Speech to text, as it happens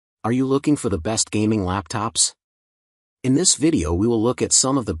Are you looking for the best gaming laptops? In this video we will look at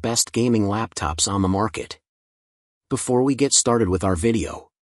some of the best gaming laptops on the market. Before we get started with our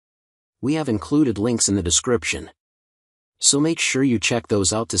video, we have included links in the description, so make sure you check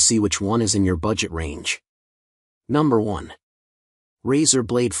those out to see which one is in your budget range. Number 1. Razer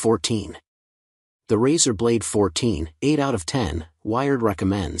Blade 14. The Razer Blade 14, 8 out of 10, Wired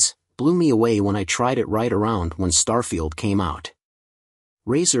recommends, blew me away when I tried it right around when Starfield came out.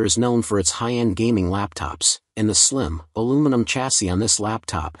 Razer is known for its high-end gaming laptops, and the slim, aluminum chassis on this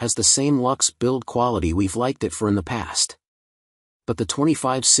laptop has the same luxe build quality we've liked it for in the past. But the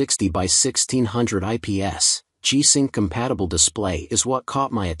 2560 by 1600 IPS, G-Sync compatible display is what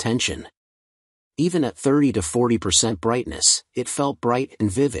caught my attention. Even at 30 to 40% brightness, it felt bright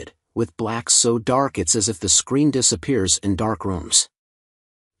and vivid, with blacks so dark it's as if the screen disappears in dark rooms.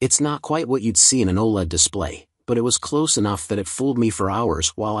 It's not quite what you'd see in an OLED display, but it was close enough that it fooled me for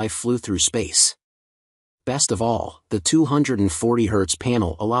hours while I flew through space. Best of all, the 240Hz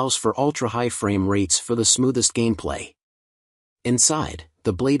panel allows for ultra-high frame rates for the smoothest gameplay. Inside,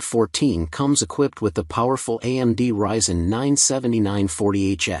 the Blade 14 comes equipped with the powerful AMD Ryzen 9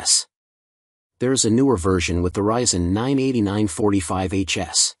 7940HS. There's a newer version with the Ryzen 9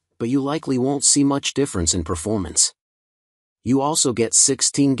 8945HS, but you likely won't see much difference in performance. You also get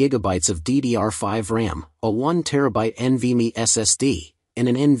 16GB of DDR5 RAM, a 1TB NVMe SSD, and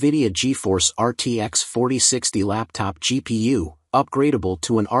an NVIDIA GeForce RTX 4060 laptop GPU, upgradable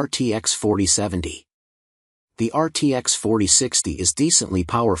to an RTX 4070. The RTX 4060 is decently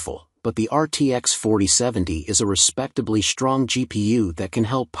powerful, but the RTX 4070 is a respectably strong GPU that can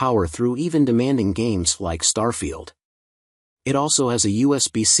help power through even demanding games like Starfield. It also has a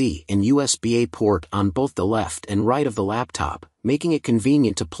USB-C and USB-A port on both the left and right of the laptop, making it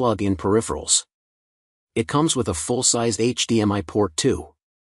convenient to plug in peripherals. It comes with a full-size HDMI port too.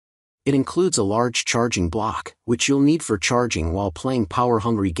 It includes a large charging block, which you'll need for charging while playing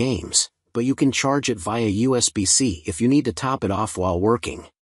power-hungry games, but you can charge it via USB-C if you need to top it off while working.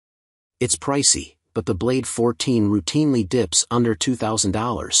 It's pricey, but the Blade 14 routinely dips under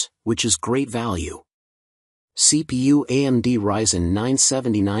 $2,000, which is great value. CPU AMD Ryzen 9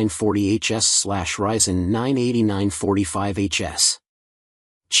 7940HS/Ryzen 9 8945HS.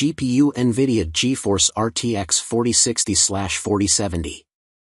 GPU NVIDIA GeForce RTX 4060/4070.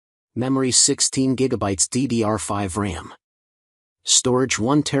 Memory 16GB DDR5 RAM. Storage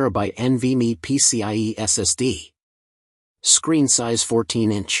 1TB NVMe PCIe SSD. Screen size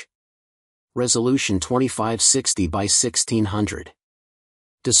 14-inch. Resolution 2560 by 1600.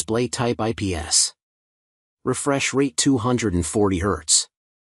 Display type IPS. Refresh rate 240Hz.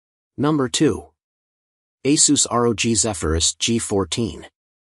 Number 2. Asus ROG Zephyrus G14.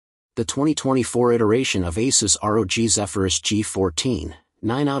 The 2024 iteration of Asus ROG Zephyrus G14,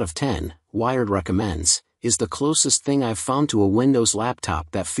 9 out of 10, Wired recommends, is the closest thing I've found to a Windows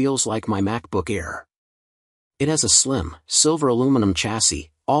laptop that feels like my MacBook Air. It has a slim, silver aluminum chassis,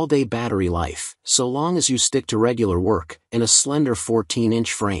 all-day battery life, so long as you stick to regular work, and a slender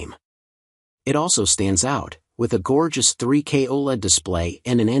 14-inch frame. It also stands out, with a gorgeous 3K OLED display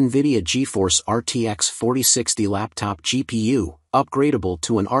and an NVIDIA GeForce RTX 4060 laptop GPU, upgradable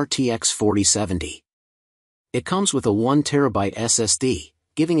to an RTX 4070. It comes with a 1TB SSD,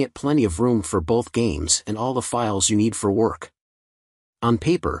 giving it plenty of room for both games and all the files you need for work. On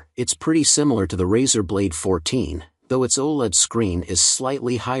paper, it's pretty similar to the Razer Blade 14, though its OLED screen is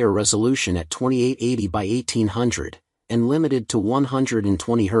slightly higher resolution at 2880 by 1800, and limited to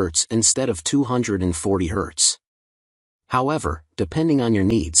 120Hz instead of 240Hz. However, depending on your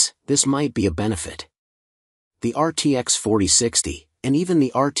needs, this might be a benefit. The RTX 4060, and even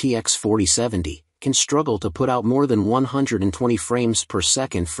the RTX 4070, can struggle to put out more than 120 frames per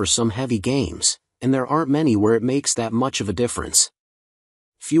second for some heavy games, and there aren't many where it makes that much of a difference.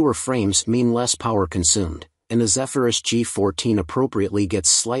 Fewer frames mean less power consumed, and the Zephyrus G14 appropriately gets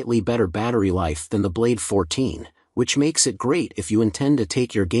slightly better battery life than the Blade 14, which makes it great if you intend to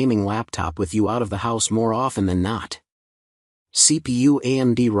take your gaming laptop with you out of the house more often than not. CPU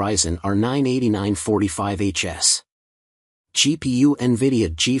AMD Ryzen R 9 8945HS. GPU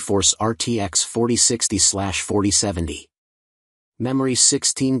NVIDIA GeForce RTX 4060/4070. Memory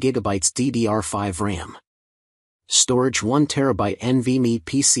 16GB DDR5 RAM. Storage 1TB NVMe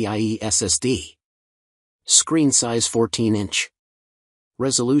PCIe SSD. Screen size 14-inch.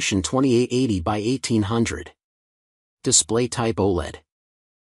 Resolution 2880 by 1800. Display type OLED.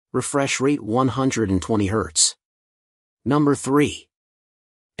 Refresh rate 120Hz. Number 3.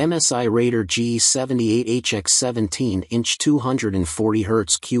 MSI Raider G78HX 17-inch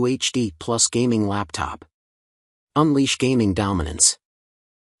 240Hz QHD Plus gaming laptop. Unleash gaming dominance.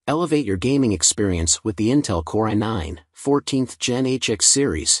 Elevate your gaming experience with the Intel Core i9 14th Gen HX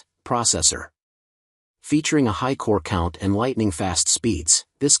series processor. Featuring a high core count and lightning-fast speeds,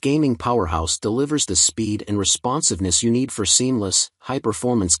 this gaming powerhouse delivers the speed and responsiveness you need for seamless,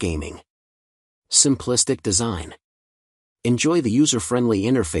 high-performance gaming. Simplistic design. Enjoy the user-friendly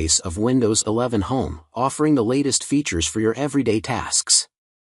interface of Windows 11 Home, offering the latest features for your everyday tasks.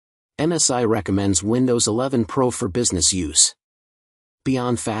 MSI recommends Windows 11 Pro for business use.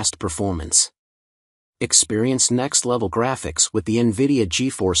 Beyond fast performance. Experience next-level graphics with the NVIDIA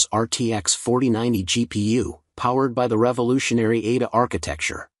GeForce RTX 4090 GPU, powered by the revolutionary Ada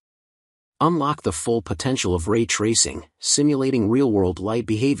architecture. Unlock the full potential of ray tracing, simulating real-world light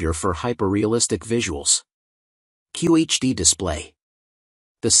behavior for hyper-realistic visuals. QHD display.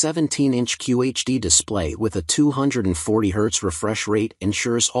 The 17-inch QHD display with a 240Hz refresh rate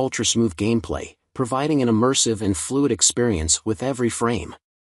ensures ultra-smooth gameplay, providing an immersive and fluid experience with every frame.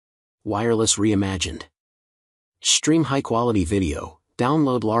 Wireless reimagined. Stream high-quality video,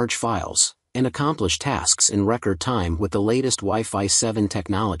 download large files, and accomplish tasks in record time with the latest Wi-Fi 7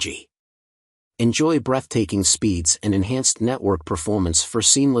 technology. Enjoy breathtaking speeds and enhanced network performance for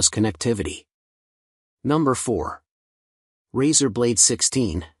seamless connectivity. Number 4. Razer Blade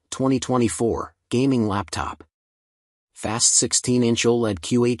 16, 2024, Gaming Laptop. Fast 16-inch OLED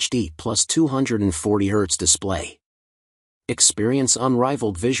QHD plus 240Hz display. Experience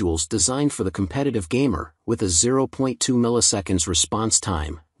unrivaled visuals designed for the competitive gamer, with a 0.2 milliseconds response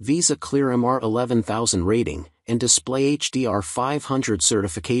time, Visa Clear MR 11000 rating, and Display HDR 500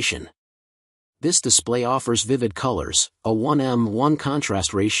 certification. This display offers vivid colors, a 1:1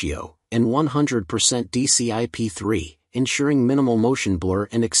 contrast ratio, and 100% DCI-P3, ensuring minimal motion blur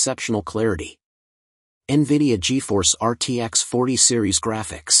and exceptional clarity. NVIDIA GeForce RTX 40 series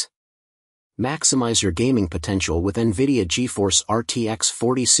graphics. Maximize your gaming potential with NVIDIA GeForce RTX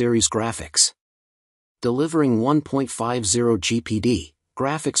 40 series graphics. Delivering 1.50 GPD,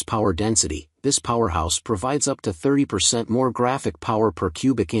 graphics power density, this powerhouse provides up to 30% more graphic power per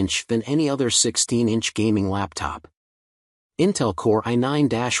cubic inch than any other 16-inch gaming laptop. Intel Core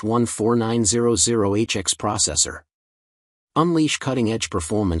i9-14900HX processor. Unleash cutting-edge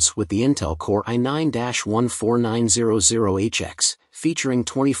performance with the Intel Core i9-14900HX, featuring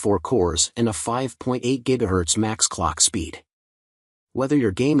 24 cores and a 5.8 GHz max clock speed. Whether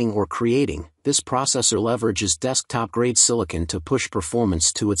you're gaming or creating, this processor leverages desktop-grade silicon to push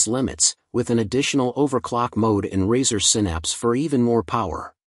performance to its limits, with an additional overclock mode in Razer Synapse for even more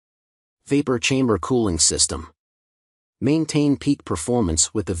power. Vapor Chamber Cooling System. Maintain peak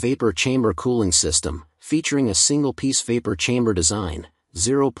performance with the Vapor Chamber Cooling System, featuring a single-piece vapor chamber design,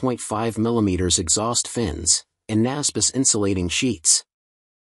 0.5 mm exhaust fins, and NASPIS insulating sheets.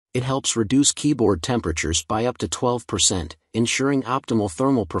 It helps reduce keyboard temperatures by up to 12%, ensuring optimal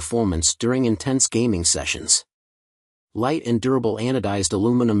thermal performance during intense gaming sessions. Light and durable anodized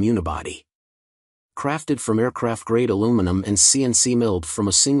aluminum unibody. Crafted from aircraft-grade aluminum and CNC milled from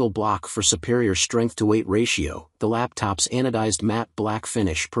a single block for superior strength-to-weight ratio, the laptop's anodized matte black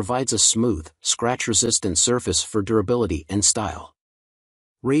finish provides a smooth, scratch-resistant surface for durability and style.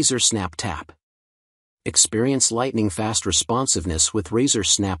 Razer Snap Tap. Experience lightning-fast responsiveness with Razer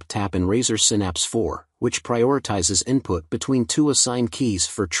Snap Tap in Razer Synapse 4, which prioritizes input between two assigned keys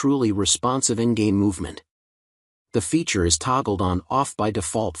for truly responsive in-game movement. The feature is toggled on/off by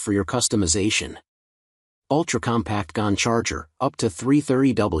default for your customization. Ultra-compact GAN charger, up to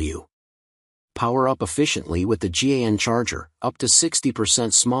 330W. Power up efficiently with the GAN charger, up to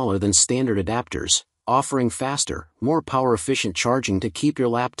 60% smaller than standard adapters, offering faster, more power-efficient charging to keep your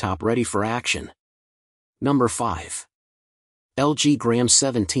laptop ready for action. Number 5. LG Gram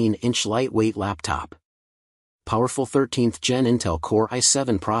 17-inch lightweight laptop. Powerful 13th Gen Intel Core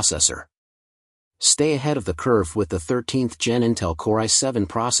i7 processor. Stay ahead of the curve with the 13th Gen Intel Core i7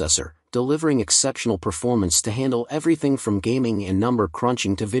 processor, delivering exceptional performance to handle everything from gaming and number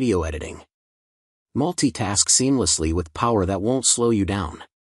crunching to video editing. Multitask seamlessly with power that won't slow you down.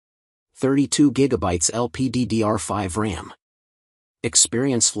 32GB LPDDR5 RAM.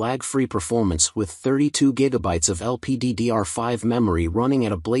 Experience lag-free performance with 32GB of LPDDR5 memory running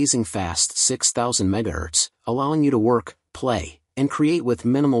at a blazing fast 6000 MHz, allowing you to work, play, and create with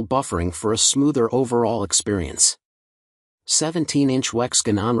minimal buffering for a smoother overall experience. 17-inch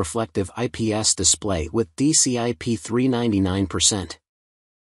Wexca non-reflective IPS display with DCI-P3 99%.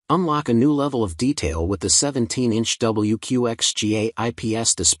 Unlock a new level of detail with the 17-inch WQXGA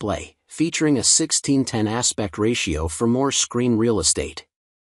IPS display, featuring a 16:10 aspect ratio for more screen real estate.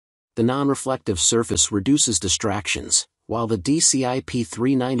 The non-reflective surface reduces distractions, while the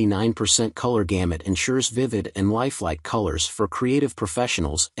DCI-P3 99% color gamut ensures vivid and lifelike colors for creative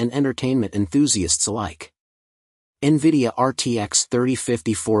professionals and entertainment enthusiasts alike. NVIDIA RTX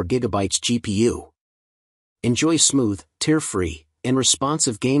 3050 4GB GPU. Enjoy smooth, tear-free, and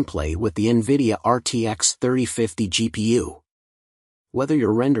responsive gameplay with the NVIDIA RTX 3050 GPU. Whether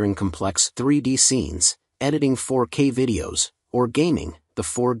you're rendering complex 3D scenes, editing 4K videos, or gaming, the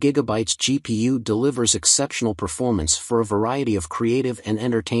 4GB GPU delivers exceptional performance for a variety of creative and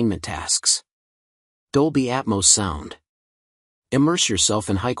entertainment tasks. Dolby Atmos sound. Immerse yourself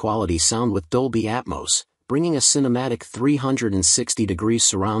in high-quality sound with Dolby Atmos, bringing a cinematic 360-degree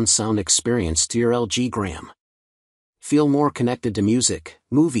surround sound experience to your LG Gram. Feel more connected to music,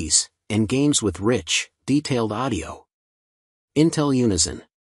 movies, and games with rich, detailed audio. Intel Unison.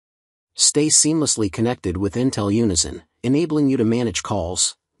 Stay seamlessly connected with Intel Unison, enabling you to manage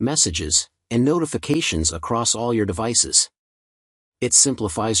calls, messages, and notifications across all your devices. It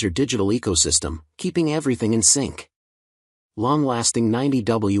simplifies your digital ecosystem, keeping everything in sync. Long-lasting 90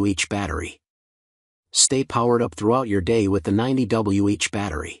 Wh battery. Stay powered up throughout your day with the 90 Wh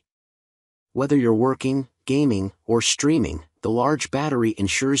battery. Whether you're working, gaming, or streaming, the large battery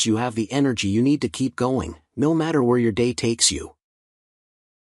ensures you have the energy you need to keep going, no matter where your day takes you.